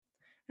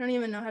I don't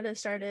even know how to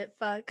start it.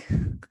 Fuck.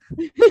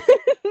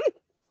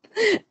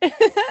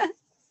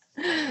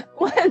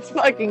 Let's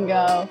fucking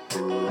go.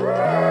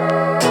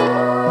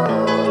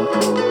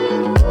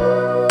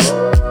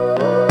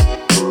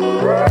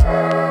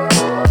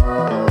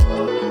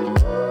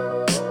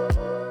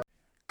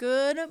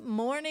 Good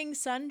morning,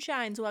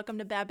 sunshines. Welcome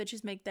to Bad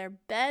Bitches Make Their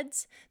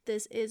Beds.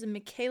 This is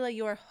Michaela,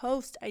 your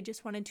host. I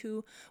just wanted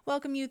to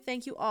welcome you.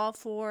 Thank you all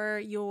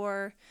for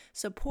your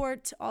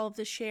support, all of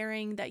the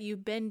sharing that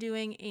you've been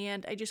doing.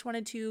 And I just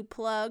wanted to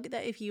plug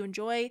that if you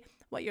enjoy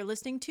what you're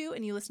listening to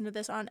and you listen to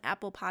this on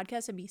Apple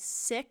Podcasts, it'd be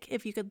sick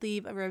if you could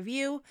leave a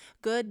review.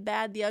 Good,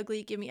 bad, the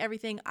ugly. Give me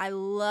everything. I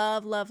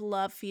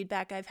love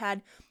feedback. I've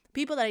had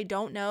people that I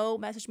don't know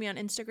message me on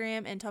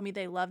Instagram and tell me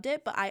they loved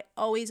it, but I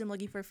always am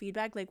looking for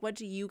feedback. Like, what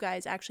do you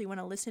guys actually want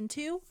to listen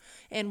to?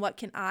 And what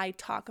can I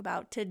talk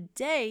about?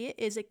 Today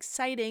is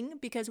exciting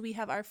because we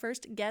have our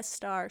first guest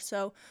star.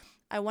 So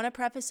I want to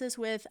preface this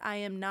with, I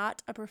am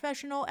not a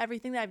professional.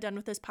 Everything that I've done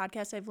with this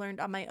podcast, I've learned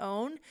on my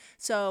own.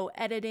 So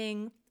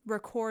editing,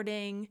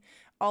 recording,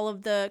 all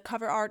of the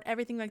cover art,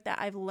 everything like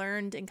that, I've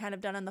learned and kind of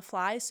done on the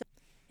fly. So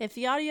if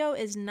the audio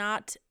is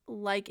not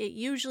like it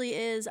usually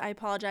is, I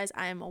apologize.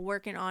 I am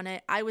working on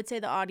it. I would say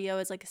the audio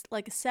is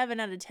like a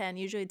 7 out of 10.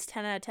 Usually it's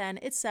 10 out of 10.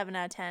 It's 7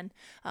 out of 10.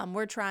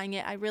 We're trying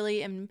it. I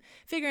really am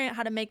figuring out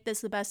how to make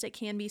this the best it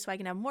can be so I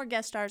can have more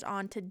guest stars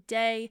on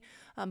today.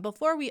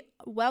 Before we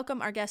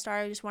welcome our guest star,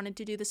 I just wanted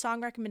to do the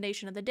song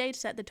recommendation of the day to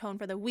set the tone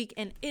for the week.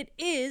 And it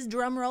is,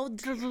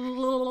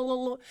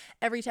 drumroll,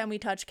 Every Time We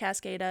Touch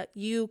Cascada.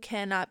 You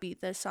cannot beat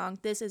this song.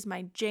 This is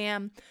my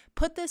jam.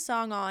 Put this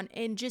song on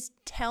and just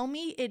tell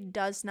me it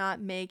does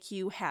not make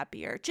you happier.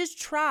 Just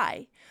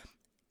try.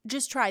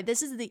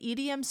 This is the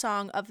EDM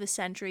song of the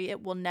century.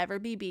 It will never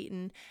be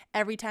beaten.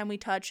 Every Time We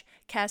Touch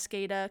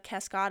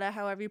Cascada,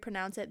 however you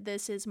pronounce it,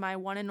 this is my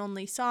one and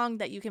only song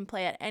that you can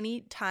play at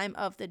any time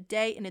of the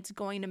day, and it's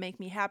going to make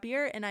me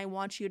happier. And I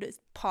want you to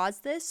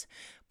pause this,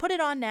 put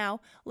it on now,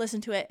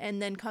 listen to it,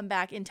 and then come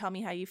back and tell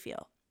me how you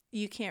feel.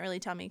 You can't really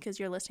tell me because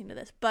you're listening to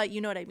this, but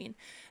you know what I mean.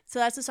 So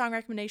that's the song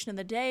recommendation of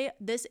the day.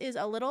 This is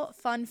a little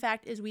fun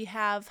fact is we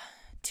have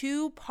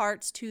 2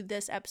 parts to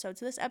this episode.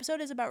 So this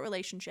episode is about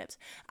relationships.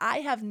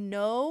 I have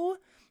no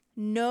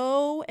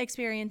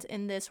experience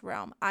in this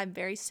realm. I'm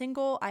very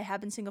single. I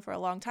have been single for a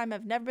long time.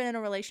 I've never been in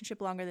a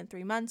relationship longer than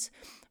 3 months.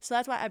 So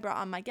that's why I brought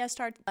on my guest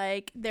star.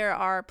 Like, there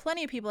are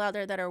plenty of people out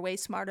there that are way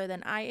smarter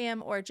than I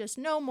am or just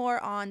know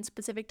more on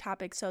specific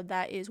topics. So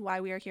that is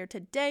why we are here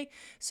today.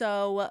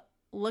 So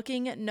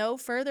looking no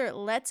further,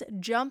 let's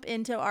jump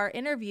into our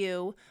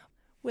interview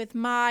with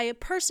my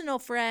personal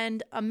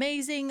friend,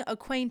 amazing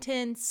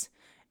acquaintance,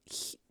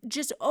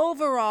 just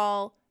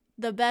overall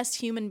the best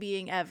human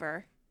being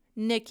ever,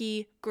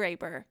 Nikki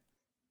Graber.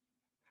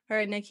 All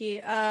right, Nikki,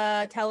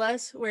 tell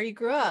us where you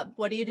grew up.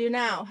 What do you do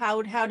now?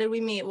 How did we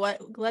meet?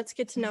 Let's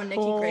get to know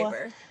Nikki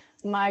Graber.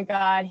 My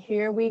God,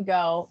 here we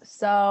go.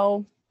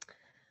 So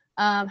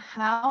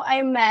how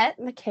I met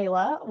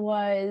Michaela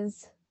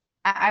was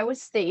at Iowa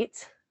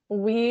State.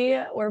 We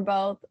were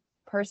both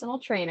personal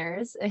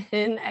trainers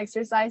in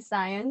exercise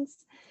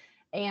science,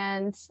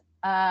 and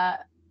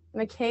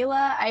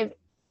Michaela,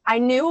 I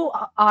knew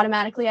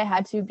automatically I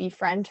had to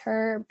befriend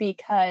her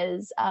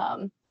because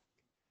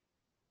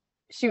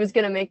she was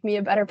going to make me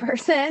a better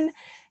person,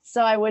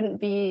 so I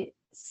wouldn't be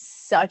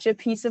such a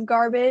piece of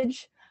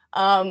garbage.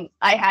 I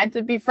had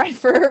to befriend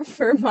her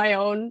for my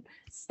own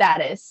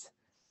status.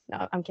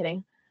 No, I'm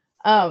kidding.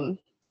 But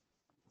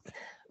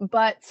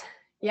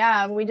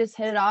yeah, we just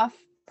hit it off,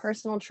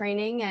 personal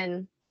training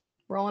and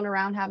rolling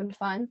around having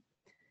fun.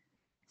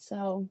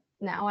 So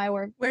now I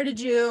work. Where'd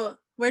you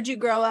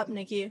grow up,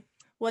 Nikki?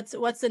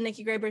 What's the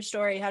Nikki Graber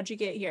story? How'd you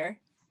get here?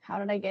 How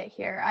did I get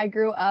here? I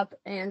grew up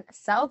in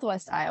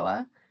Southwest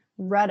Iowa,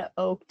 Red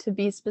Oak to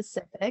be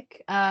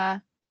specific.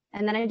 And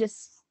then I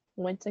just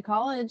went to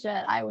college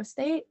at Iowa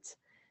State.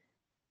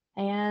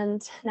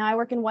 And now I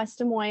work in West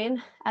Des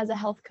Moines as a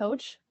health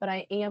coach, but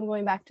I am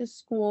going back to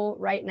school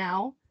right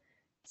now.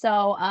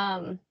 So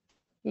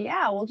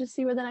yeah, we'll just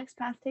see where the next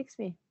path takes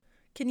me.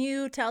 Can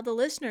you tell the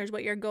listeners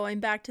what you're going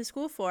back to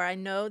school for? I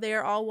know they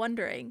are all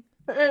wondering.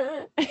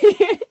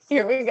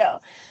 Here we go.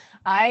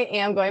 I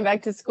am going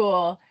back to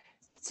school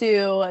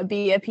to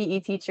be a PE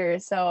teacher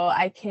so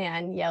I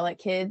can yell at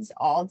kids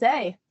all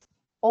day.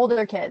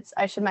 Older kids,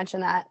 I should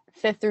mention that.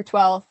 5th through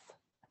 12th.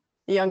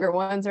 The younger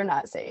ones are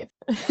not safe.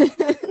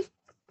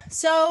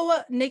 So,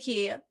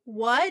 Nikki,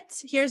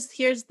 here's the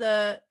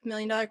 $1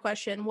 million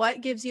question.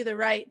 What gives you the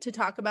right to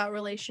talk about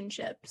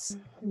relationships?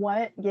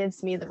 What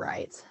gives me the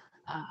right?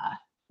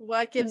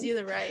 What gives you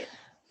the right?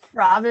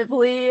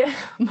 Probably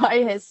my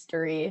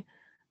history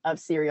of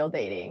serial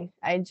dating.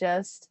 I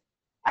just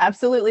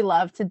absolutely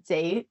love to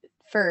date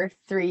for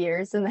 3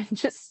 years and then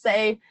just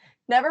say,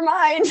 never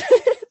mind.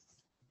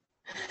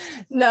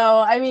 No,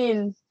 I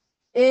mean,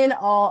 in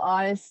all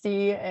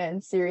honesty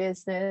and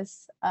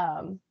seriousness,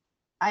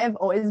 I have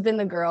always been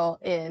the girl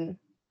in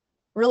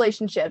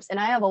relationships, and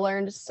I have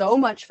learned so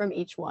much from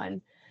each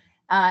one.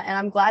 And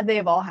I'm glad they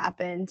have all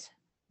happened.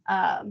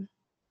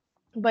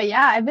 But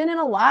yeah, I've been in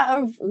a lot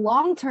of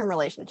long-term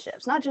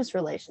relationships, not just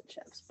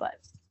relationships, but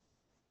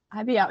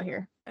I be out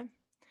here.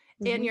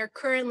 And you're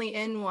currently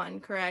in one,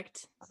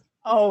 correct?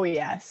 Oh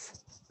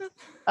yes.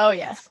 Oh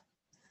yes.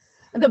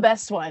 The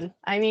best one.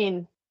 I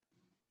mean,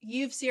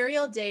 you've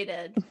serial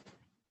dated,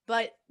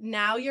 but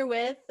now you're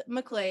with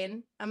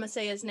McLean. I'm gonna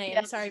say his name.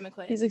 Yes. Sorry,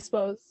 McLean. He's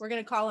exposed. We're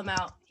gonna call him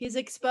out. He's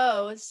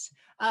exposed.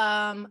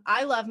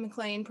 I love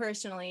McLean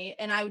personally,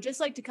 and I would just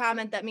like to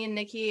comment that me and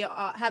Nikki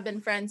have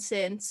been friends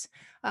since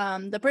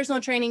the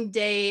personal training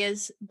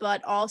days,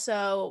 but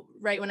also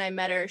right when I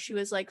met her, she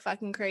was like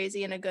fucking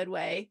crazy in a good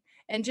way,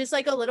 and just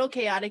like a little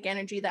chaotic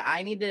energy that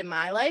I needed in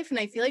my life. And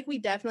I feel like we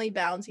definitely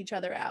balance each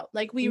other out.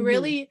 Like we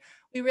really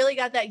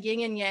got that yin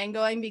and yang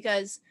going,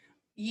 because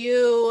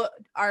you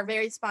are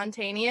very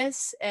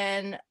spontaneous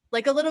and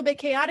like a little bit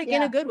chaotic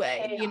in a good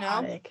way, you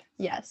know?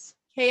 Yes.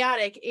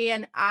 Chaotic.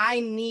 And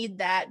I need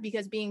that,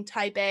 because being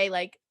type A,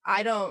 like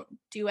I don't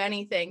do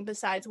anything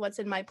besides what's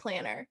in my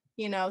planner,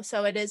 you know?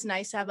 So it is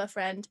nice to have a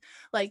friend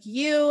like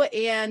you.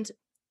 And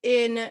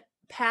in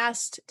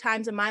past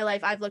times of my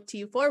life, I've looked to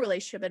you for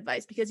relationship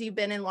advice because you've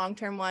been in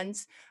long-term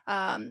ones.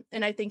 And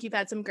I think you've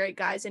had some great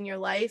guys in your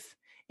life,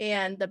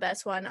 and the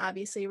best one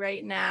obviously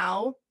right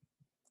now.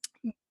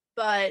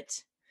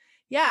 But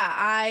yeah,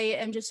 I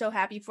am just so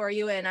happy for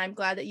you, and I'm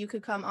glad that you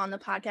could come on the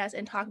podcast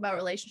and talk about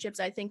relationships.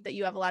 I think that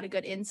you have a lot of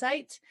good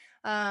insight,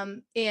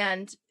 and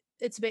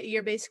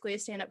you're basically a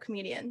stand-up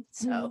comedian,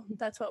 so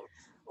that's what.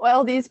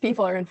 Well, these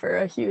people are in for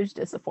a huge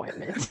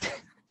disappointment.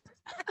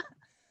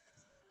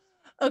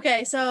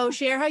 Okay, so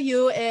share how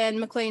you and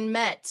McLean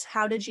met.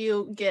 How did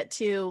you get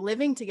to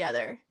living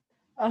together?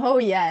 Oh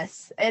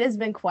yes, it has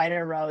been quite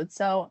a road.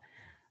 So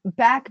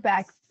back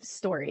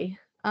story.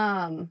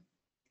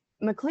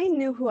 McLean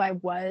knew who I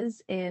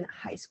was in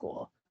high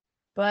school,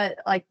 but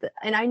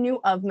and I knew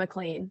of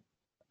McLean.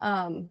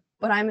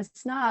 But I'm a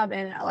snob,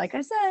 and like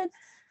I said,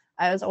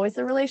 I was always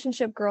the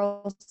relationship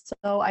girl,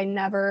 so I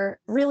never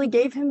really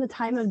gave him the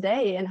time of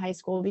day in high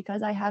school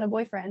because I had a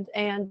boyfriend.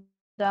 And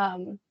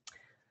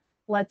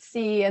let's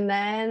see, and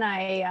then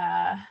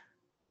I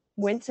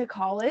went to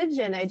college,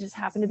 and I just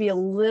happened to be a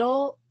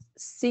little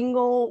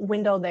single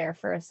window there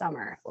for a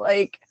summer.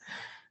 Like,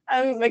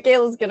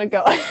 Michaela's gonna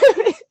go.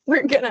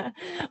 we're gonna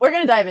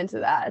dive into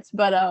that,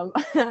 but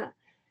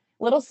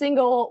little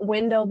single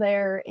window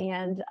there,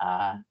 and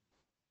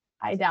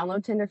I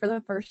downloaded Tinder for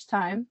the first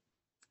time.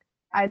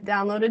 I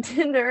downloaded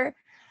Tinder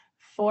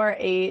for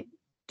a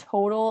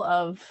total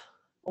of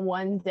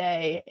one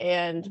day,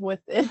 and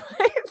within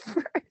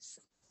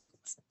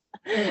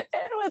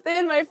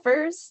my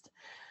first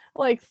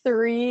like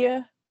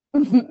 3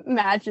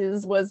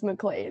 matches was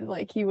McLean.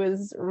 Like, he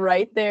was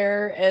right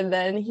there, and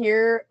then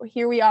here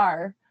we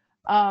are.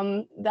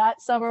 That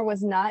summer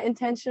was not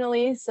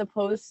intentionally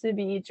supposed to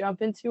be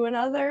jump into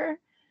another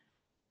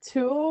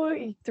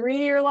 2-3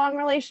 year long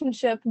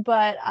relationship,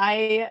 but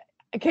I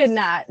could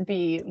not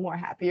be more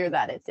happier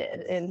that it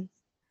did. And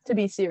to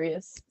be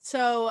serious,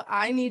 so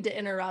I need to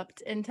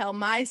interrupt and tell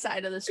my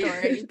side of the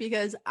story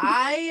because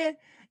I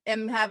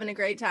am having a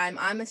great time.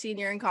 I'm a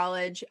senior in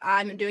college.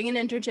 I'm doing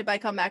an internship. I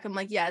come back. I'm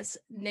like, yes,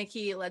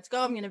 Nikki, let's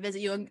go. I'm going to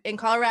visit you in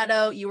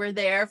Colorado. You were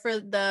there for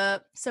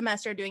the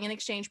semester doing an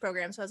exchange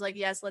program. So I was like,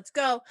 yes, let's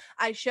go.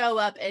 I show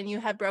up, and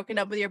you have broken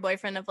up with your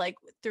boyfriend of like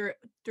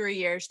 3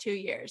 years, 2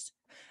 years.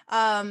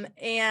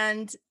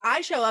 And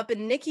I show up,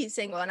 and Nikki's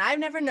single, and I've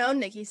never known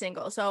Nikki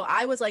single. So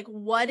I was like,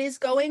 what is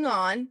going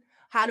on?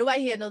 How do I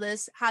handle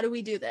this? How do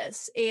we do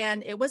this?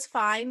 And it was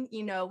fine.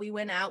 You know, we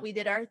went out, we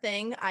did our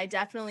thing.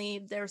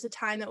 There was a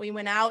time that we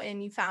went out,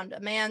 and you found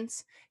a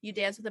man's, you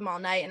danced with him all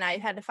night, and I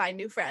had to find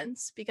new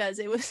friends because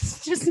it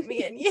was just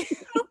me and you.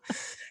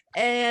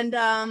 And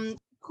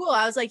cool.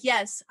 I was like,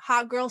 yes,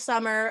 hot girl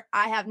summer.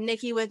 I have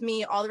Nikki with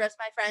me. All the rest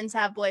of my friends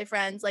have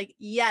boyfriends. Like,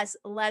 yes,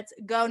 let's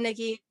go,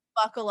 Nikki.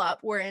 Buckle up.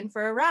 We're in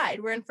for a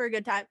ride. We're in for a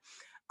good time.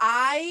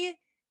 I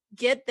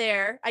get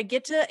there. I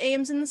get to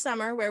Ames in the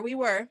summer where we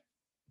were.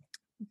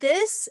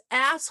 This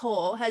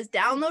asshole has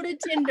downloaded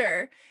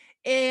Tinder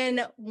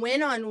and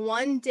went on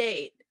one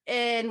date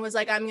and was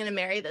like, I'm going to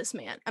marry this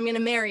man. I'm going to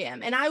marry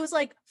him. And I was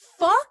like,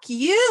 fuck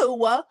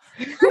you.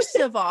 First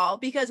of all,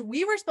 because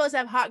we were supposed to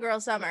have hot girl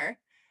summer.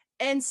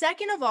 And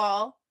second of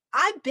all,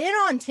 I've been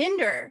on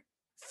Tinder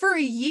for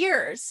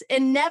years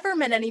and never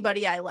met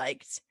anybody I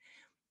liked.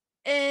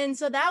 And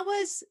so that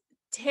was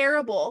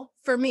terrible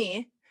for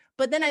me.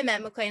 But then I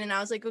met McLean, and I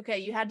was like, okay,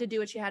 you had to do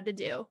what you had to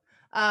do.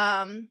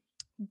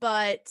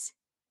 But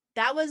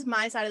that was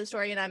my side of the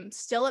story, and I'm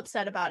still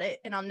upset about it,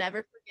 and I'll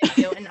never forgive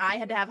you. And I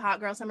had to have hot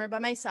girl summer by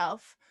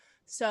myself.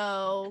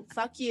 So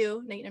fuck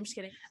you, Nate. I'm just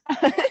kidding.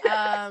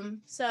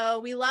 So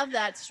we love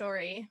that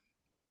story.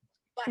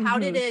 But how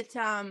did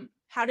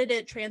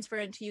it transfer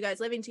into you guys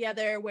living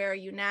together? Where are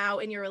you now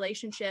in your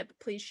relationship?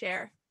 Please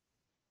share.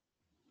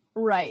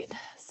 Right.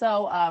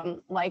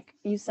 So like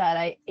you said,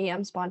 I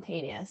am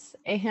spontaneous,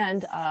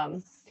 and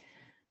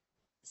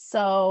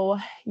so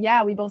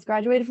yeah, we both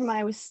graduated from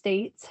Iowa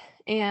State,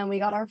 and we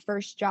got our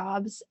first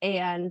jobs.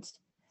 And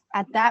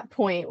at that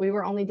point, we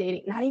were only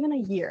dating not even a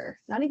year.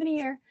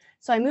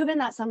 So I moved in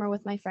that summer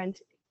with my friend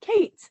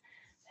Kate,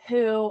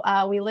 who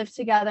we lived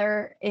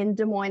together in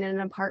Des Moines in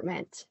an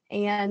apartment.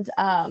 And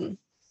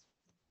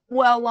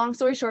well, long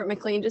story short,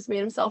 McLean just made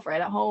himself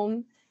right at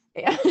home.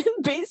 And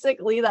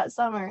basically that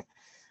summer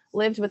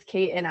lived with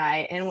Kate and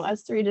I, and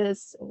us three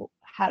just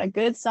had a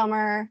good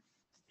summer,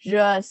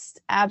 just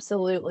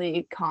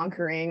absolutely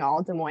conquering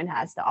all Des Moines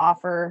has to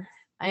offer.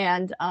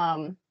 And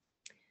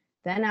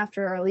then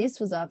after our lease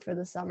was up for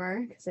the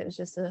summer, because it was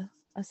just a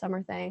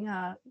summer thing,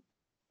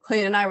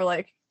 Clayton and I were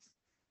like,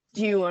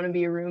 do you want to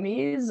be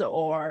roomies?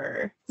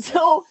 Or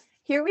so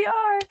here we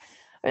are.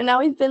 And now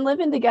we've been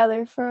living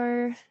together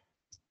for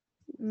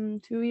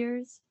 2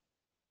 years,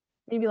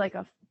 maybe like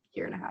a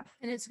year and a half.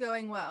 And it's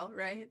going well,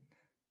 right?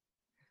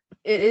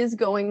 It is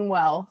going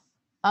well.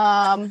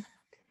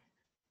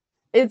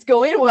 It's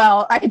going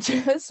well. I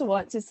just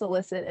want to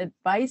solicit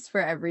advice for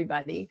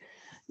everybody.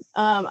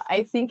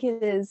 I think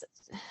it is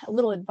a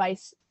little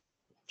advice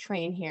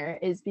train here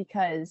is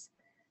because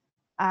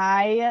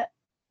I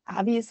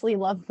obviously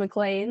love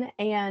McLean,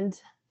 and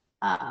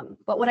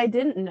but what I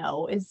didn't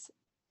know is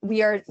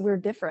we're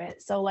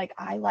different. So like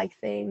I like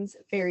things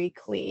very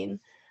clean.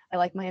 I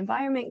like my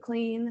environment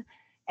clean,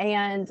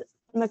 and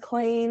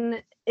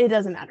McLean, it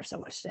doesn't matter so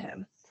much to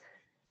him.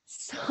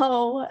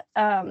 So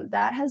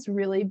that has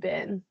really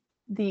been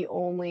the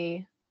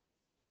only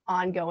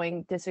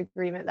ongoing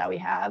disagreement that we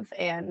have.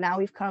 And now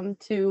we've come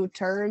to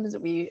terms.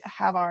 We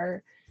have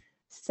our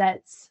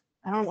sets,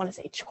 I don't want to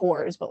say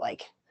chores, but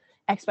like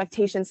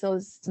expectations. So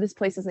this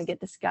place doesn't get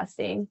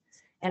disgusting.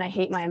 And I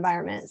hate my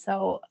environment.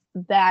 So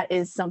that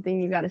is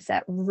something you got to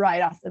set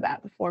right off the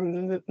bat before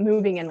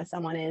moving in with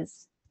someone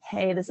is,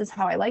 hey, this is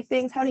how I like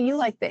things. How do you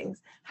like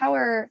things? How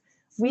are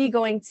we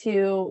going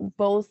to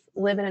both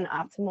live in an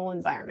optimal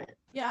environment?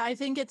 Yeah, I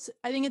think it's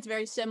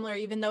very similar,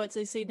 even though it's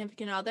a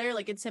significant other.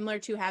 Like it's similar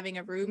to having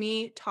a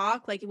roomie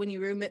talk. Like when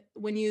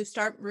you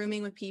start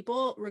rooming with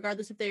people,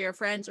 regardless if they're your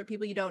friends or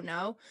people you don't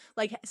know,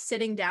 like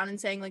sitting down and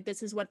saying like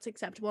this is what's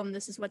acceptable and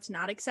this is what's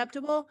not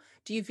acceptable.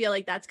 Do you feel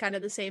like that's kind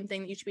of the same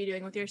thing that you should be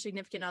doing with your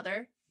significant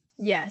other?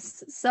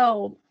 Yes.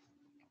 So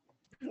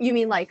you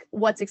mean like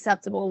what's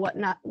acceptable,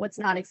 what's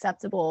not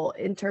acceptable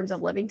in terms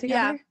of living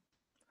together? Yeah.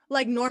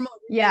 Like normal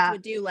roommates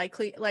would do,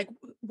 like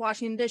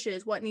washing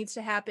dishes, what needs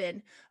to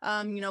happen,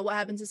 what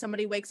happens if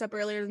somebody wakes up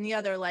earlier than the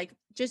other, like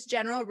just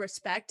general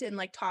respect and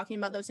like talking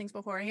about those things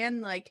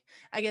beforehand. Like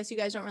I guess you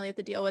guys don't really have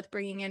to deal with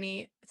bringing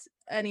any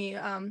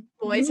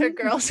boys or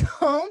girls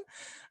home.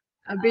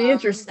 That'd be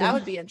interesting. That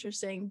would be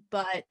interesting,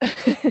 but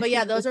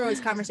yeah, those are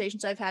always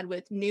conversations I've had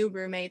with new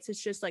roommates.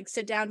 It's just like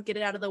sit down, get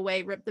it out of the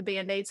way, rip the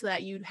band-aid so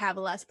that you have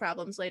less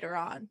problems later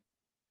on.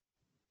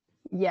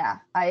 Yeah,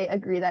 I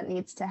agree that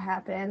needs to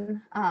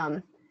happen.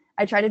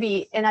 I try to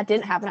be, and that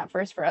didn't happen at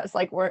first for us.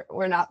 Like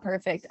we're not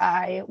perfect.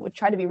 I would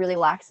try to be really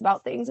lax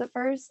about things at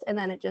first, and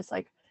then it just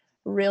like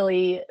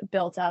really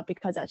built up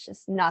because that's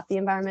just not the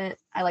environment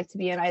I like to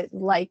be in. I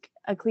like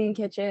a clean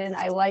kitchen.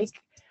 I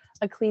like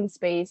a clean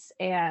space,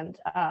 and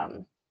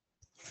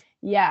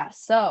yeah.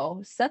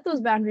 So set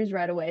those boundaries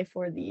right away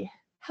for the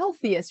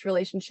healthiest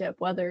relationship,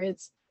 whether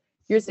it's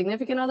your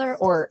significant other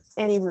or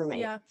any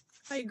roommate. Yeah,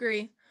 I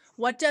agree.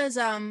 What does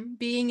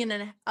being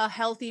in a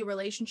healthy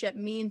relationship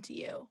mean to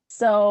you?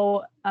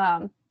 So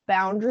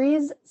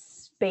boundaries,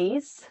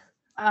 space,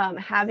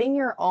 having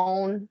your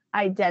own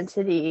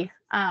identity,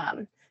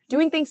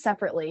 doing things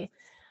separately.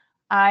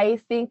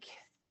 I think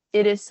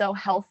it is so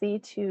healthy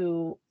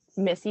to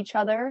miss each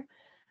other.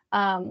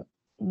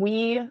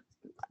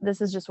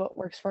 This is just what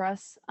works for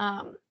us.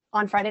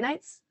 On Friday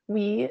nights,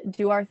 we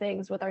do our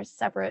things with our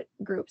separate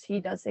groups.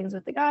 He does things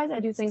with the guys, I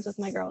do things with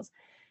my girls.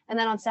 And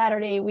then on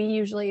Saturday, we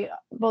usually,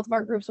 both of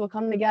our groups will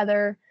come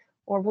together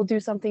or we'll do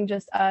something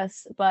just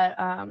us. But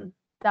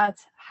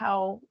that's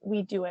how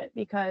we do it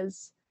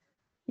because,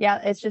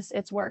 yeah,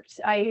 it's worked.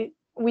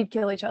 We'd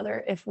kill each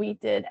other if we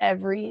did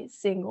every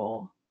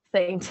single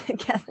thing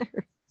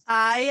together.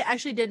 I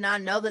actually did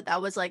not know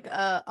that was like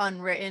a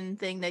unwritten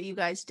thing that you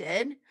guys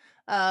did.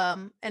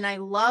 And I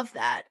love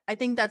that. I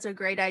think that's a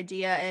great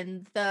idea.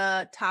 And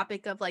the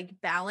topic of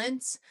like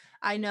balance,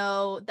 I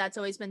know that's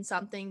always been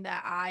something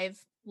that I've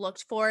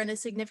looked for in a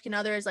significant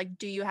other is like,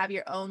 do you have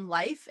your own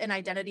life and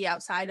identity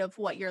outside of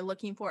what you're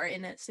looking for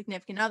in a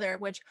significant other,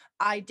 which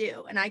I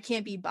do. And I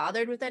can't be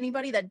bothered with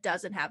anybody that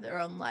doesn't have their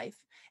own life.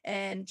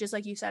 And just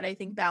like you said, I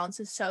think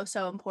balance is so,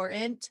 so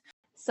important.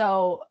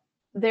 So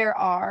there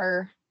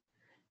are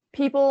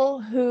people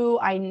who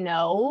I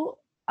know,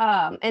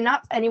 and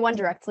not anyone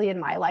directly in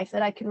my life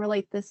that I can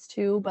relate this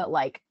to, but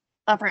like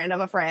a friend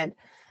of a friend,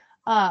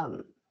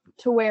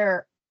 to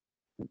where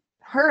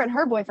her and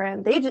her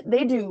boyfriend, they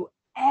do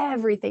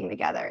everything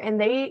together and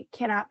they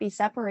cannot be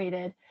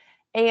separated.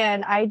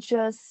 And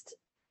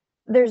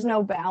there's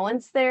no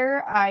balance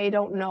there. I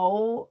don't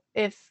know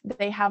if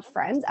they have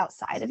friends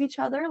outside of each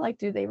other. Like,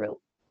 do they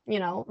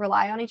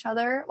rely on each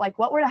other? Like,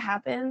 what were to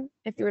happen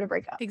if you were to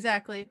break up?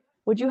 Exactly.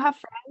 Would you have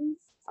friends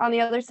on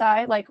the other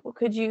side? Like,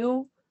 could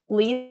you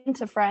lean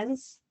to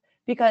friends?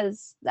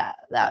 Because that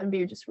would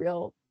be just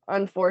real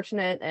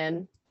unfortunate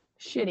and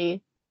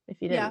shitty if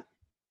you didn't. Yeah.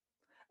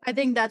 I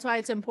think that's why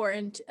it's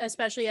important,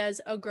 especially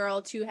as a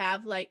girl, to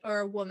have like, or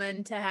a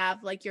woman to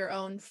have like your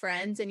own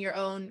friends and your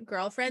own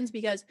girlfriends,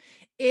 because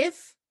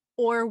if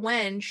or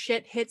when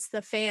shit hits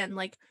the fan,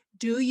 like,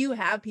 do you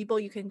have people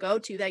you can go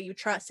to that you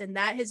trust? And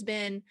that has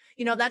been,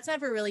 that's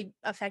never really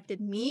affected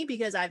me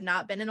because I've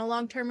not been in a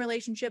long-term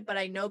relationship, but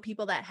I know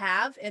people that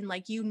have. And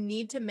like, you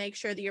need to make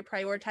sure that you're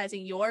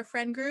prioritizing your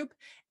friend group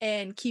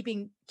and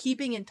keeping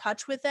in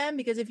touch with them,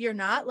 because if you're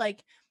not,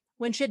 like,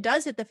 when shit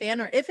does hit the fan,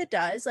 or if it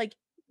does, like,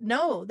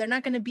 no, they're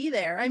not going to be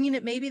there. I mean,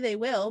 maybe they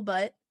will,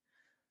 but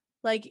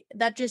like,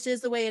 that just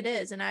is the way it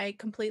is. And I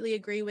completely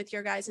agree with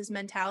your guys'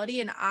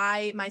 mentality. And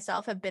I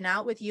myself have been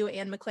out with you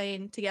and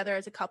McLean together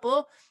as a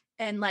couple,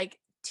 and like,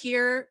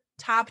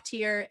 top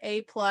tier,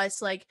 A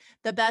plus, like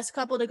the best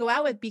couple to go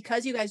out with,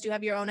 because you guys do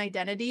have your own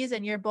identities,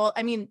 and you're both,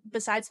 I mean,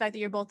 besides the fact that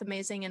you're both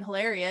amazing and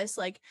hilarious,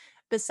 like,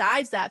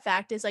 besides that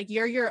fact is like,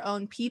 you're your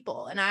own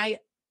people. And I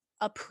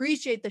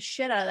appreciate the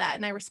shit out of that,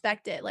 and I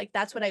respect it. Like,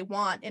 that's what I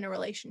want in a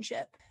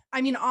relationship. I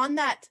mean, on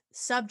that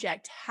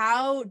subject,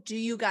 how do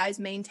you guys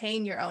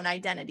maintain your own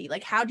identity?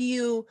 Like, how do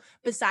you,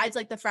 besides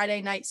like the Friday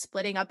night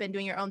splitting up and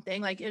doing your own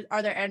thing, like,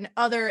 are there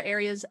other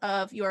areas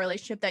of your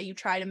relationship that you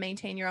try to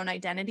maintain your own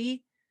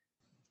identity?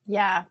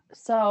 Yeah.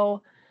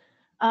 So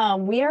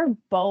we are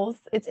both,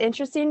 it's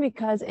interesting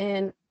because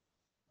in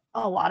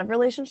a lot of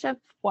relationships,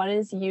 one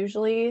is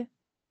usually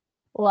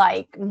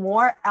like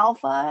more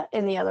alpha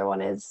and the other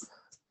one is,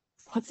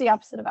 what's the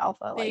opposite of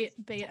alpha? Like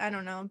Beta, I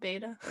don't know,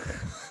 beta.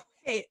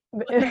 Wait,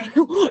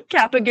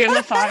 Kappa,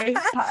 Gamma, Phi,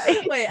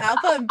 Pi. wait,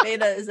 alpha and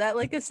beta, is that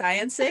like a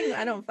science thing?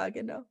 I don't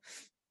fucking know.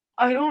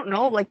 I don't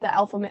know, like the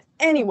alpha.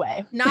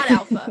 Anyway, Not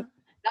alpha.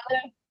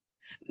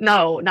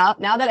 no,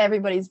 not now that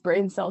everybody's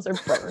brain cells are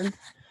burned.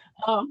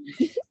 um,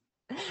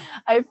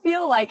 I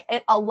feel like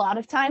a lot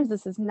of times,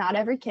 this is not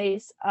every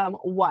case.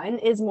 One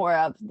is more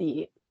of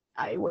the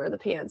I wear the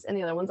pants, and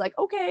the other one's like,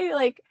 okay,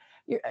 like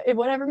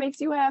whatever makes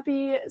you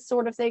happy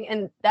sort of thing.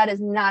 And that is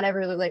not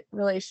every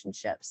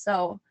relationship.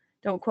 So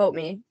don't quote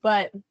me,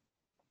 but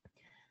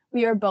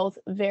we are both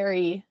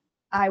very,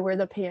 I wear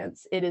the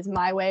pants. It is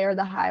my way or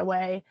the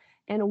highway.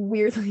 And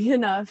weirdly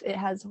enough, it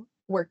has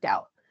worked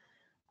out.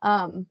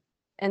 And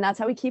that's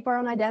how we keep our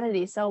own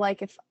identity. So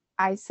like if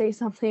I say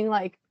something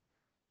like,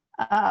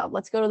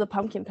 let's go to the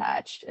pumpkin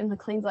patch, and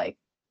McLean's like,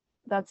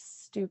 that's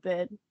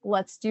stupid.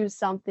 Let's do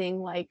something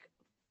like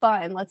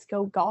fun. Let's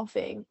go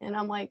golfing. And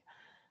I'm like,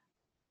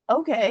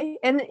 okay.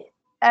 And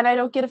I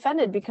don't get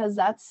offended because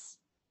that's,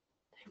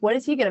 what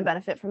is he going to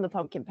benefit from the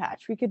pumpkin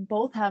patch? We could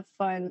both have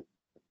fun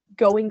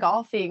going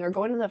golfing or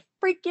going to the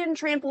freaking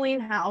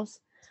trampoline house.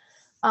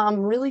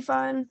 Really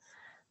fun.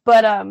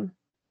 But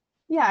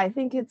yeah, I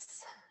think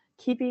it's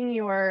keeping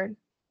your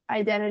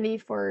identity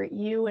for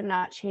you and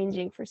not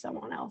changing for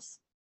someone else.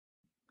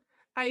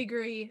 I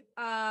agree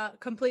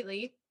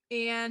completely.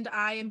 And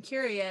I am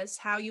curious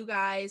how you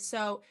guys,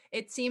 so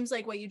it seems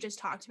like what you just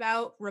talked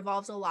about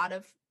revolves.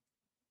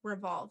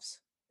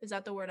 Is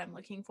that the word I'm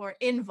looking for?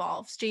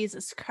 Involves.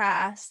 Jesus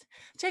Christ.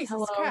 Jesus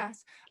Hello.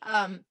 Christ.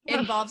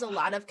 Involves a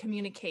lot of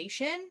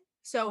communication.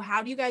 So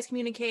how do you guys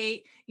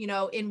communicate?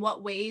 In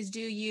what ways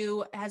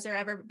has there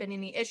ever been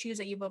any issues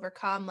that you've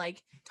overcome?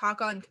 Like,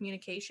 talk on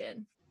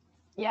communication.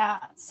 Yeah.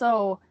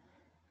 So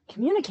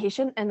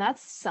communication, and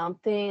that's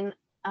something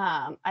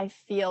I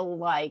feel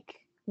like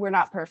we're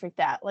not perfect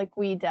at. Like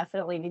we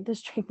definitely need to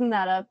straighten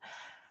that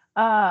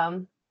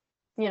up.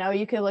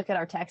 You could look at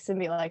our texts and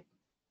be like,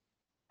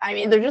 I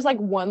mean, they're just like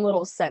one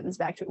little sentence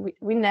back to it.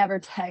 We never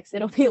text.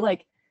 It'll be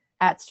like,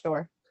 at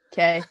store,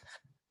 okay,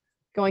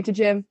 going to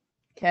gym,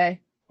 okay,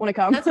 want to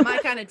come. That's my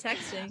kind of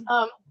texting.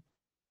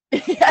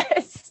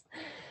 Yes.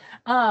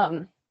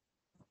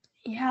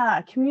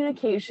 Yeah,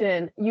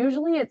 communication.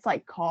 Usually it's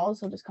like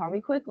calls, so just call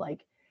me quick,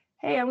 like,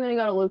 hey, I'm gonna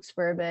go to Luke's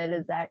for a bit.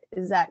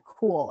 Is that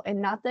cool?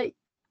 And not that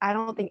I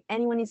don't think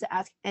anyone needs to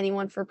ask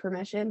anyone for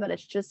permission, but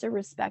it's just a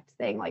respect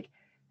thing. Like,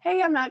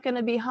 hey, I'm not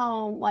gonna be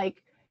home.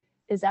 Like,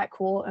 is that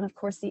cool? And of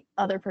course, the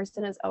other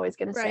person is always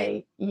gonna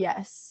say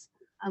yes,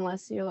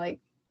 unless you're like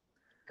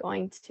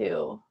going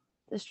to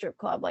the strip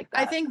club like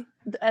that. I think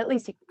at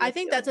least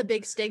that's a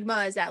big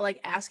stigma, is that like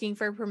asking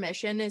for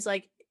permission is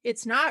like,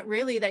 it's not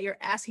really that you're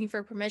asking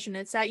for permission,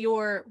 it's that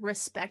you're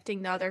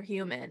respecting the other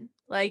human.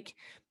 Like,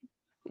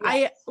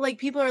 yes.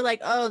 People are like,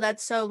 oh,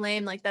 that's so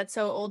lame, like that's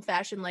so old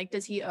fashioned, like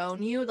does he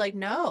own you? Like,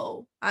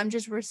 no, I'm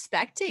just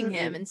respecting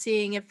him and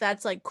seeing if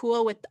that's like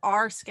cool with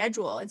our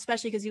schedule,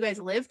 especially because you guys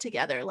live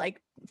together.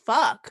 Like,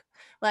 fuck,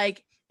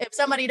 like if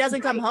somebody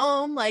doesn't come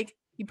home, like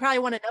you probably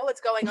want to know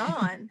what's going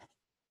on.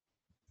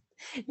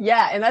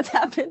 Yeah, and that's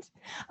happened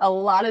a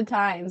lot of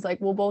times. Like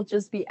we'll both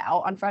just be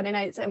out on Friday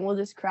nights and we'll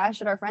just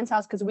crash at our friend's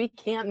house because we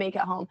can't make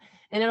it home.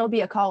 And it'll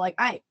be a call like,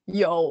 I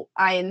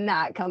am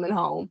not coming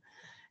home.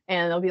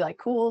 And they'll be like,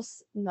 cool.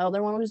 The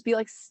other one will just be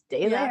like,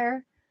 stay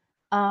there.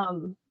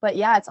 But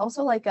yeah, it's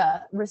also like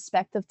a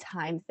respect of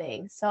time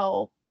thing.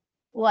 So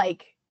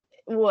like,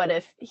 what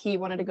if he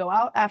wanted to go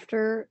out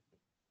after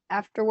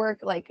work,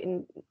 like,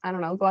 and I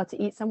don't know, go out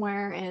to eat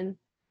somewhere, and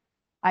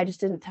I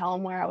just didn't tell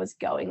him where I was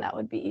going? That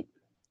would be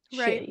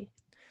shitty.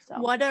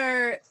 So What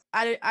are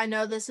I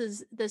know this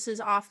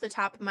is off the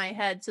top of my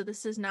head, so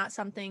this is not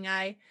something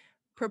I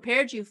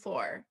prepared you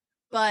for,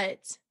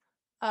 but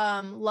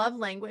love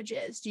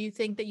languages. Do you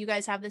think that you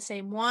guys have the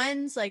same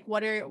ones? Like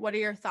what are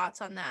your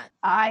thoughts on that?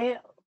 I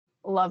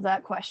love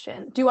that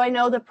question. Do I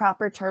know the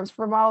proper terms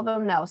for all of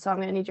them? No, so I'm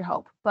gonna need your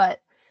help.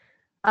 But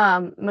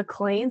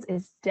McLean's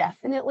is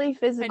definitely I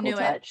physical knew it.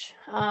 touch.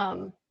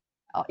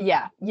 Oh,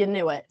 yeah, you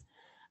knew it.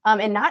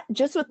 And not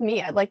just with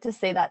me. I'd like to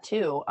say that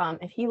too.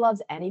 If he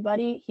loves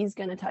anybody, he's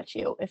gonna touch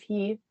you. If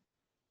he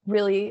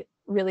really,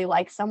 really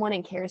likes someone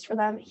and cares for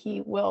them,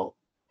 he will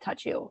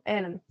touch you.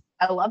 And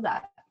I love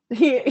that.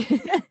 He,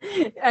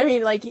 I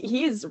mean, like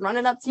he's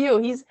running up to you.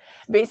 He's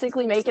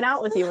basically making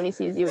out with you when he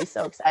sees you. He's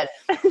so excited.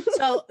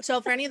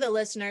 So for any of the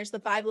listeners, the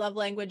 5 love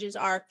languages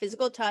are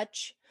physical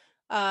touch,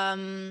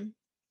 um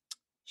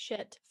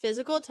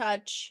physical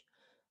touch,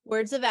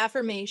 words of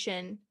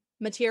affirmation,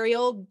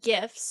 material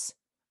gifts,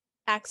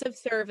 acts of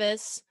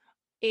service,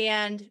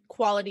 and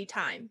quality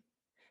time.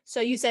 So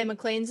you say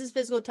McLean's is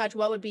physical touch.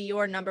 What would be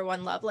your number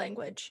one love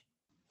language?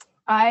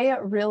 I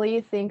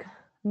really think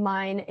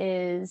mine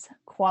is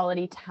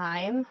quality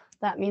time.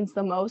 That means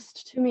the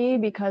most to me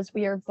because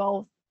we are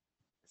both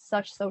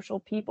such social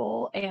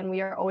people and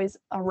we are always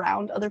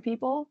around other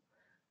people.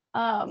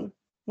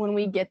 When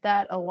we get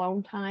that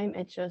alone time,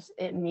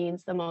 it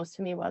means the most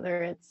to me,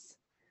 whether it's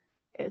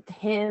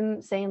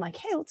him saying like,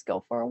 hey, let's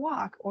go for a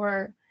walk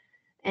or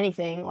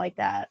anything like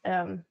that.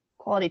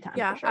 Quality time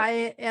Yeah, for sure. I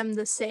am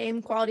the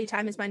same. Quality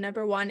time is my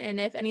number one. And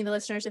if any of the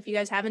listeners, if you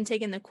guys haven't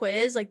taken the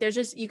quiz, like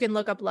you can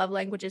look up love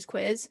languages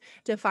quiz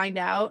to find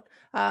out.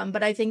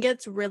 But I think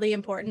it's really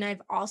important.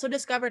 I've also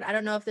discovered, I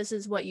don't know if this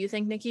is what you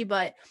think, Nikki,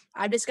 but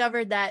I've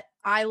discovered that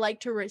I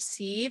like to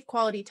receive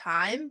quality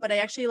time, but I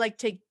actually like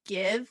to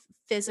give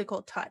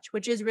physical touch,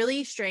 which is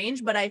really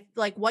strange. But I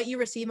like what you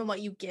receive and what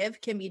you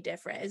give can be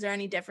different. Is there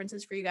any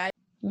differences for you guys?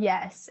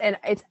 Yes, and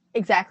it's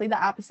exactly the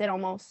opposite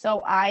almost. So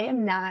I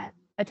am not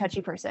a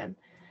touchy person.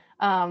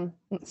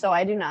 So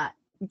I do not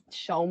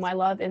show my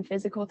love in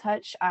physical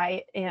touch.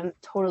 I am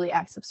totally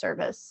acts of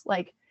service.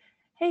 Like,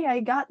 hey,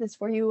 I got this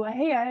for you.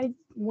 Hey, I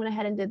went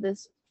ahead and did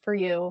this for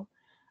you.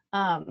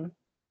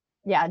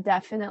 Yeah,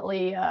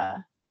 definitely.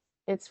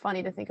 It's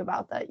funny to think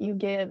about that you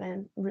give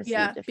and receive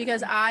Yeah,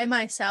 because differently. I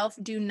myself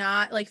do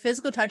not like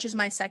physical touch is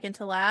my second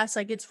to last.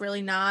 Like it's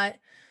really not,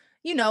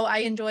 I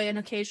enjoy an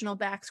occasional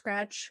back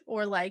scratch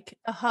or like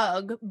a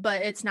hug,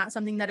 but it's not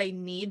something that I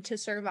need to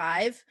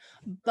survive.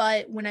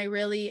 But when I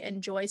really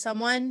enjoy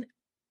someone,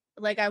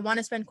 like I want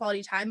to spend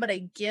quality time, but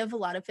I give a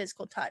lot of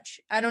physical touch.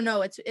 I don't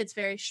know, it's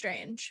very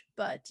strange,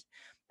 but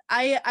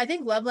I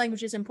think love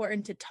language is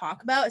important to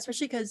talk about,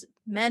 especially because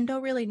men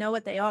don't really know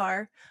what they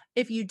are.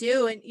 If you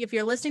do, and if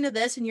you're listening to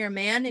this and you're a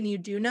man and you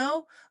do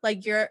know,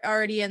 like you're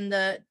already in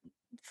the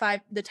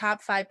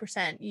top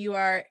 5%. You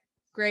are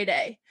grade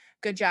A.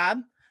 Good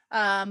job.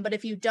 But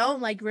if you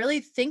don't, like really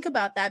think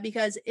about that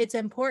because it's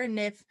important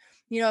if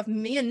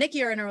me and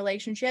Nikki are in a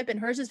relationship and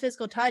hers is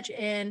physical touch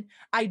and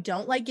I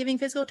don't like giving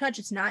physical touch,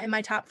 it's not in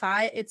my top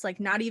 5, it's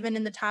like not even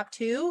in the top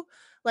 2,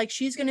 like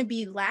she's going to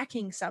be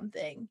lacking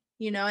something.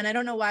 And I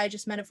don't know why I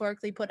just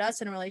metaphorically put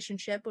us in a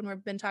relationship when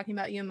we've been talking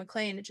about you and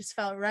McLean. It just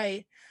felt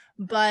right,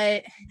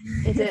 but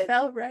it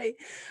felt right.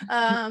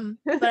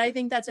 But I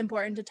think that's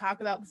important to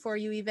talk about before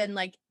you even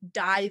like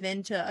dive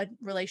into a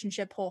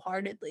relationship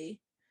wholeheartedly,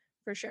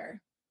 for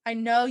sure. I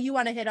know you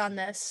want to hit on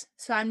this,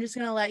 so I'm just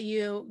going to let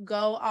you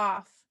go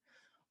off.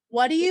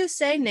 What do you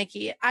say,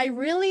 Nikki? I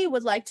really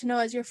would like to know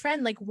as your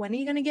friend, like, when are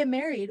you going to get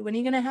married? When are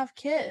you going to have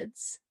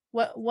kids?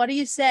 What do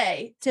you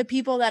say to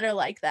people that are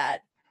like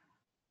that?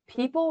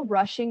 People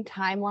rushing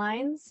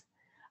timelines,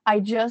 I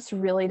just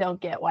really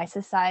don't get why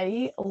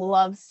society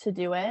loves to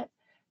do it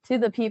to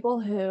the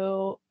people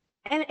who,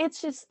 and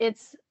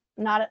it's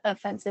not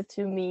offensive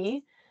to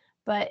me,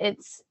 but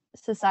it's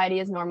society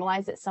has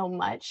normalized it so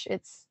much.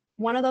 It's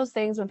one of those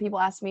things when people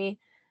ask me,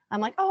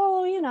 I'm like,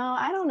 oh,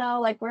 I don't know,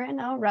 like we're in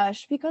no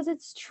rush because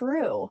it's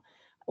true.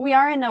 We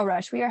are in no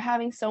rush. We are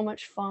having so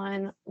much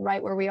fun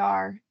right where we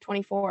are,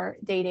 24,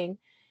 dating.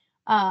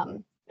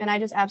 And I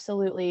just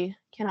absolutely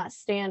cannot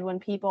stand when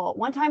people,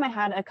 one time I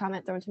had a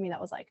comment thrown to me that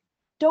was like,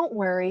 don't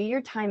worry, your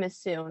time is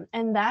soon.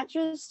 And that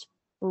just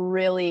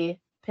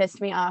really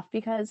pissed me off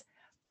because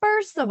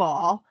first of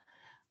all,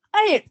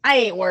 I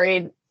ain't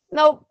worried.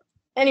 Nope.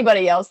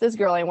 Anybody else, this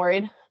girl ain't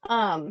worried.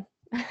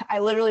 I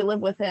literally live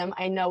with him.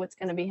 I know it's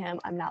gonna be him.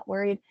 I'm not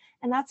worried.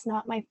 And that's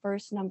not my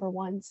first number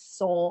one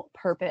sole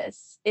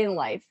purpose in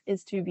life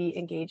is to be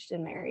engaged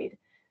and married.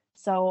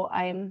 So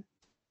I'm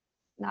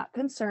not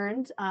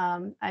concerned.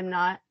 I'm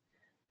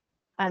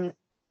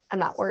I'm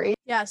not worried.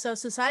 Yeah, so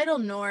societal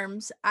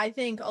norms, I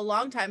think a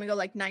long time ago,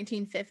 like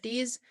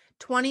 1950s,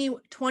 20,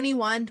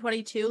 21,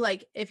 22,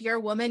 like if you're a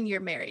woman, you're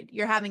married,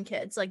 you're having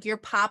kids, like you're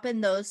popping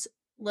those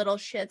little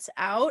shits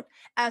out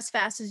as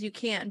fast as you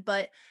can.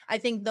 But I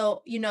think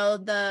though,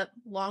 the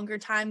longer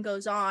time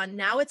goes on,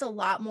 now it's a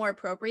lot more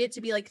appropriate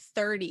to be like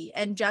 30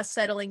 and just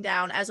settling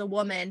down as a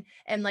woman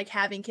and like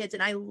having kids.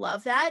 And I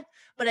love that.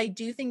 But I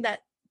do think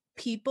that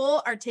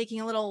people are taking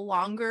a little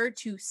longer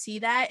to see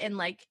that and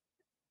like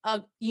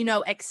you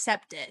know,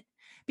 accept it,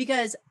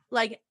 because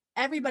like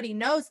everybody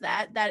knows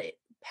that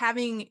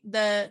having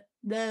the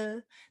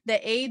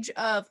age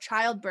of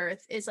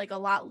childbirth is like a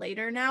lot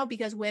later now,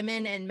 because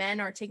women and men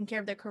are taking care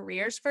of their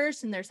careers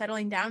first and they're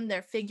settling down,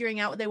 they're figuring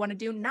out what they want to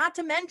do, not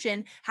to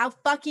mention how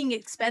fucking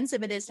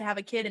expensive it is to have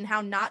a kid and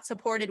how not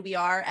supported we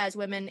are as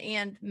women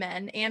and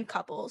men and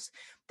couples.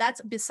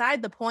 That's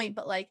beside the point,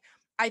 but like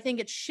I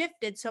think it's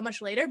shifted so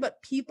much later, but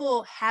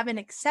people haven't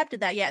accepted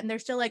that yet. And they're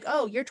still like,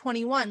 oh, you're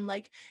 21.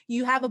 Like,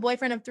 you have a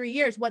boyfriend of 3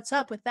 years. What's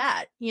up with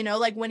that? You know,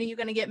 like, when are you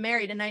going to get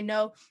married? And I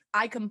know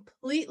I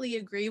completely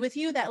agree with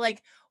you that,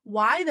 like,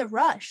 why the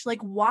rush?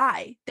 Like,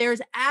 why?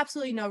 There's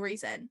absolutely no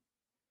reason.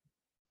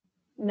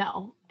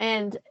 No.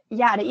 And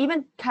yeah, to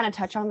even kind of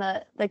touch on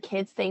the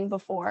kids thing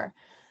before,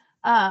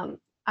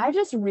 I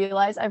just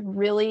realized I've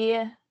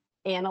really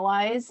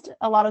analyzed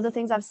a lot of the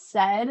things I've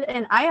said,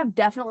 and I have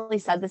definitely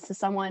said this to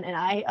someone, and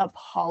I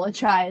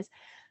apologize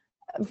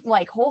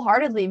like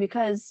wholeheartedly,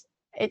 because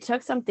it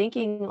took some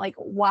thinking, like,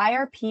 why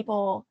are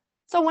people,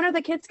 so when are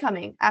the kids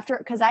coming after?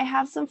 Because I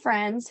have some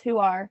friends who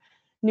are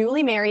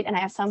newly married and I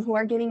have some who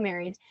are getting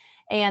married,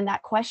 and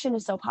that question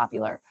is so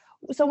popular.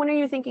 So when are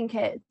you thinking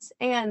kids?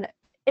 And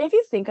if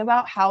you think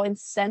about how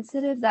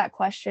insensitive that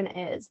question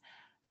is,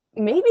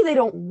 maybe they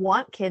don't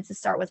want kids to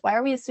start with. Why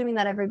are we assuming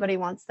that everybody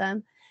wants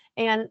them?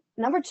 And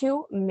number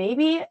two,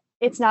 maybe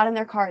it's not in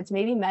their cards.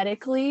 Maybe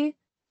medically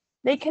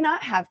they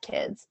cannot have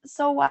kids.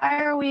 So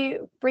why are we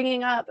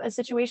bringing up a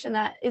situation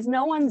that is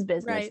no one's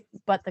business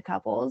but the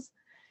couples?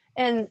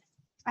 And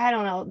I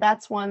don't know.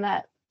 That's one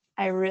that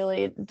I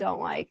really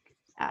don't like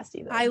asked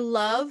either. I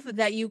love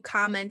that you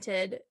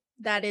commented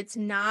that it's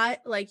not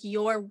like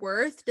your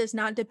worth does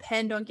not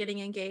depend on getting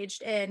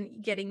engaged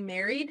and getting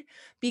married,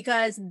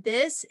 because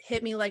this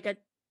hit me like a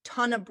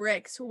ton of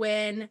bricks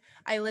when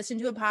I listened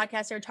to a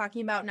podcast. They were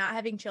talking about not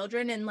having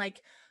children, and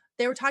like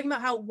they were talking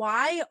about how,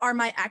 why are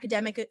my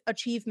academic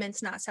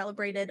achievements not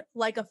celebrated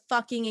like a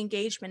fucking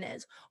engagement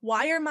is?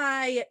 Why are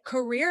my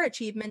career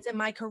achievements and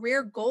my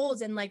career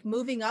goals and like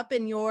moving up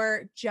in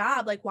your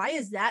job, like why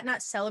is that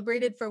not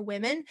celebrated for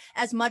women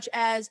as much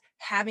as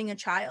having a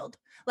child?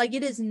 Like,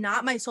 it is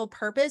not my sole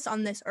purpose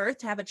on this earth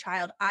to have a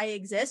child. I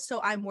exist, so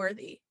I'm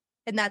worthy,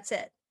 and that's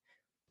it.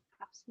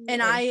 Absolutely.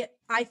 And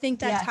I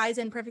think that ties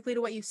in perfectly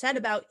to what you said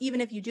about, even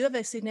if you do have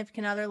a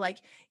significant other, like,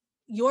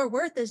 your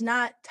worth is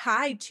not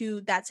tied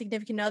to that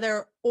significant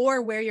other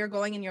or where you're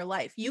going in your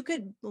life. You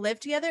could live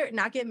together,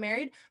 not get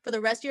married for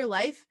the rest of your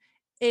life,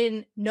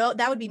 and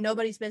that would be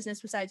nobody's business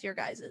besides your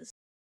guys's.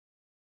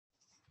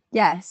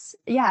 Yes.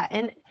 Yeah.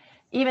 And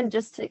even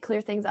just to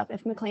clear things up,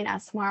 if McLean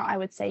asks tomorrow, I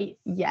would say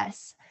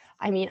yes.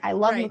 I mean, I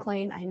love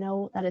McLean. I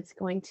know that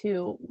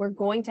we're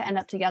going to end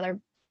up together.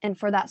 And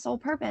for that sole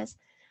purpose,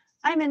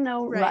 I'm in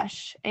no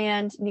rush,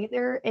 and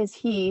neither is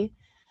he.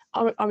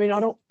 I mean, I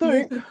don't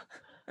think.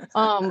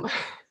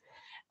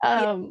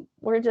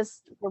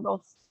 We're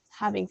both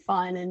having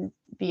fun and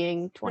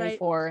being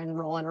 24 and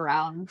rolling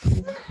around.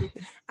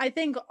 I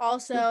think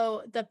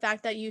also the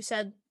fact that you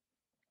said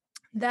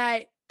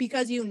that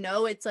because you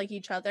know it's like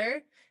each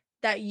other,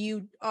 that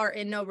you are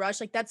in no rush,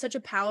 like that's such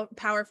a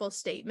powerful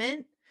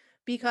statement,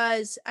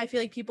 because I feel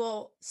like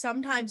people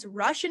sometimes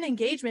rush an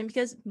engagement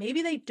because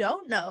maybe they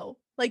don't know.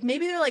 Like,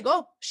 maybe they're like,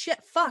 oh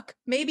shit, fuck,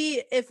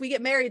 maybe if we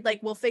get married,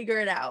 like, we'll figure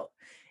it out.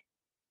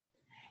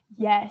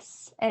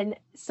 Yes. And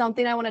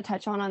something I want to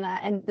touch on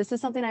that, and this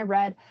is something I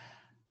read,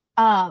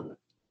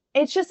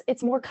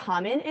 it's more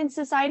common in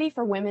society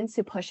for women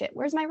to push it.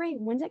 Where's my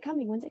ring? When's it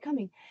coming? When's it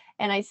coming?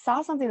 And I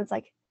saw something that's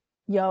like,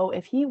 yo,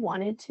 if he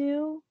wanted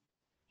to,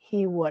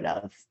 he would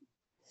have.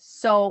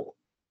 So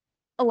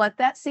let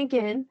that sink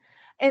in.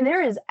 And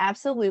there is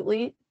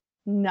absolutely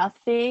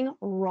nothing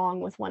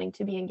wrong with wanting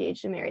to be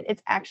engaged and married.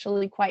 It's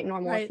actually quite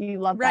normal if you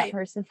love that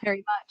person very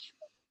much.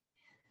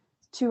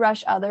 To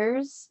rush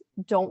others,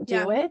 don't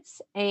do it.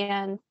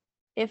 And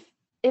if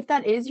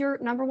that is your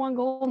number one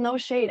goal, no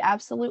shade,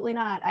 absolutely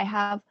not. I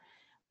have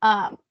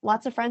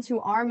lots of friends who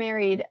are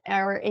married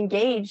or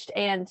engaged,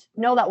 and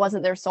no, that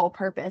wasn't their sole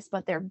purpose,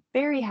 but they're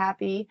very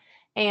happy,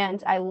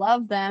 and I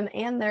love them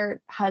and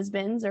their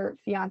husbands or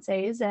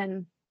fiancés,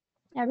 and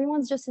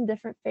everyone's just in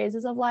different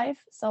phases of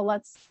life. So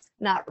let's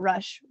not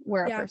rush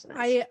where a person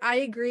is. I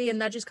agree. And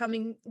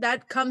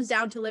that comes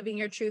down to living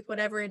your truth,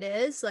 whatever it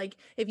is. Like,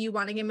 if you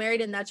want to get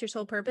married and that's your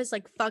sole purpose,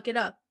 like, fuck it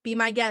up, be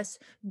my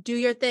guest, do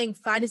your thing,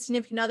 find a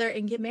significant other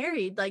and get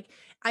married. Like,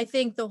 I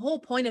think the whole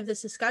point of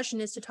this discussion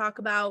is to talk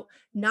about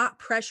not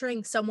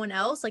pressuring someone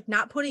else, like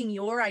not putting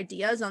your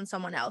ideas on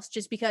someone else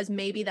just because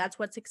maybe that's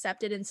what's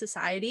accepted in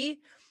society.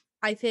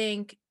 I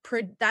think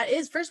that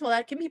is, first of all,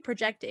 that can be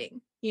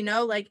projecting, you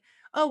know, like,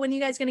 oh, when are you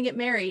guys going to get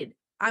married?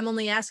 I'm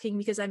only asking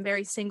because I'm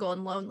very single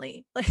and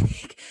lonely.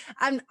 Like,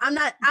 I'm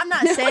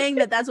not saying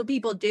that that's what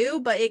people do,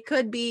 but it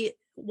could be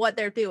what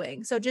they're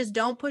doing. So just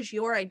don't push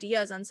your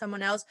ideas on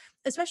someone else,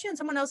 especially on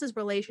someone else's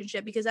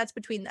relationship, because that's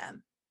between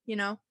them, you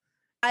know?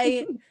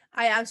 I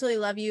absolutely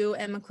love you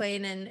and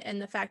McLean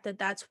and the fact that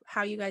that's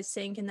how you guys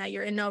sync and that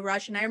you're in no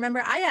rush. And I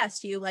remember I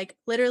asked you like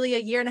literally a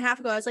year and a half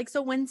ago, I was like,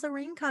 so when's the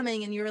ring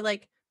coming? And you were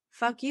like,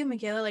 fuck you,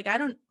 Michaela. Like, I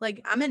don't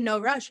like, I'm in no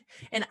rush.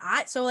 And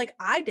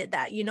I did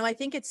that, you know, I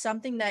think it's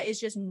something that is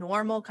just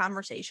normal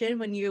conversation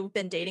when you've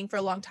been dating for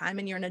a long time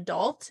and you're an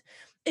adult.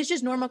 It's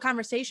just normal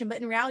conversation.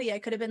 But in reality, I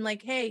could have been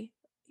like, hey,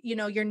 you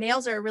know, your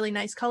nails are a really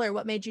nice color.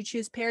 What made you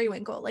choose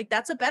periwinkle? Like,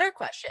 that's a better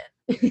question.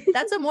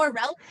 That's a more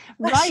relevant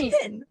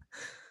question. Right.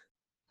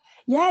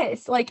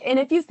 Yes, like, and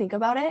if you think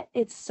about it,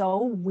 it's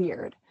so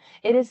weird.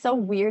 It is so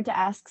weird to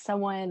ask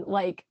someone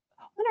like,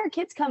 "When are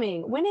kids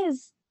coming? When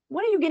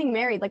are you getting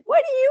married? Like,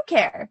 what do you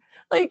care?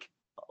 Like,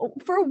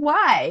 for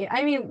why?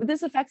 I mean,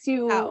 this affects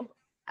you. How?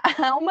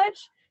 How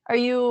much are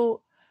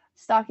you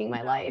stalking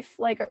my life?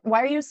 Like,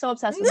 why are you so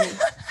obsessed with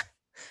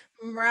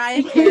me?"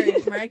 Mariah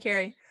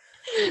Carey.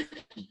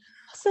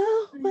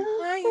 So why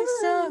are you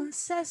so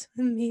obsessed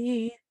with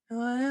me?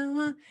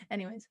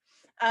 Anyways,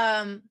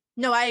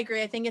 no, I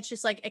agree. I think it's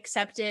just like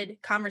accepted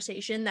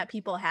conversation that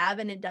people have,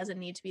 and it doesn't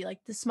need to be like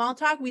the small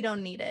talk. We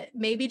don't need it.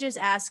 Maybe just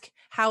ask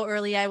how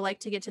early I like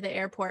to get to the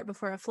airport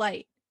before a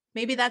flight.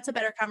 Maybe that's a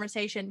better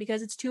conversation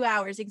because it's 2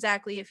 hours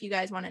exactly if you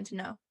guys wanted to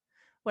know.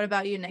 What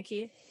about you,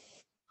 Nikki?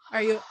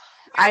 Are you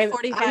I'm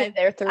 45?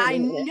 there 30 I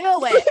minutes.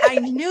 knew it. I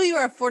knew you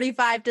were a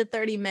 45 to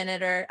 30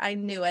 minute. I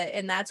knew it.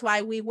 And that's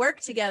why we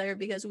work together,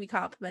 because we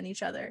complement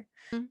each other.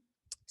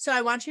 So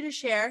I want you to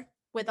share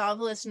with all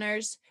the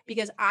listeners,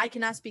 because I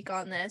cannot speak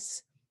on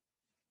this,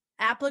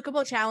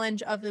 applicable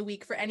challenge of the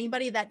week for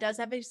anybody that does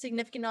have a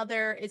significant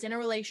other, is in a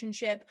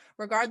relationship,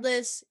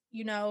 regardless,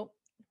 you know,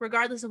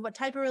 regardless of what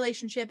type of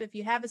relationship. If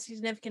you have a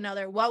significant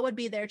other, what would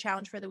be their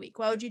challenge for the week?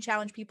 What would you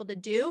challenge people to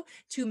do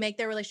to make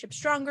their relationship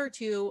stronger,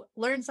 to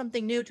learn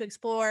something new, to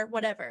explore,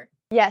 whatever?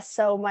 Yes,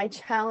 so my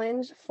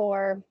challenge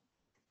for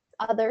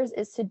others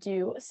is to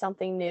do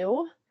something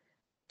new,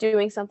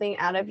 doing something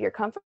out of your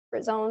comfort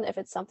zone. If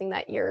it's something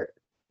that your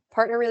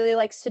partner really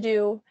likes to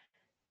do,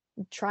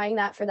 trying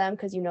that for them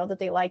because you know that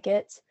they like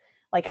it.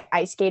 Like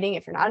ice skating,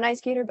 if you're not an ice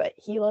skater, but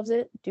he loves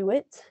it, do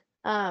it.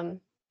 And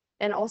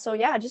also,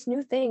 yeah, just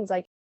new things.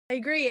 Like, I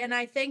agree. And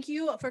I thank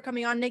you for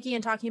coming on, Nikki,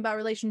 and talking about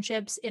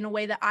relationships in a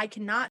way that I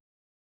cannot.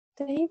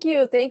 Thank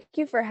you. Thank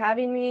you for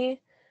having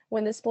me.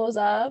 When this blows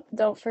up,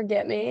 don't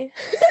forget me.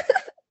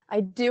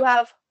 I do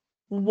have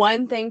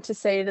one thing to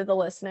say to the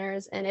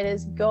listeners, and it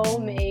is go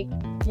make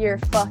your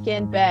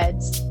fucking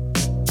beds.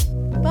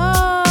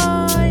 Bye.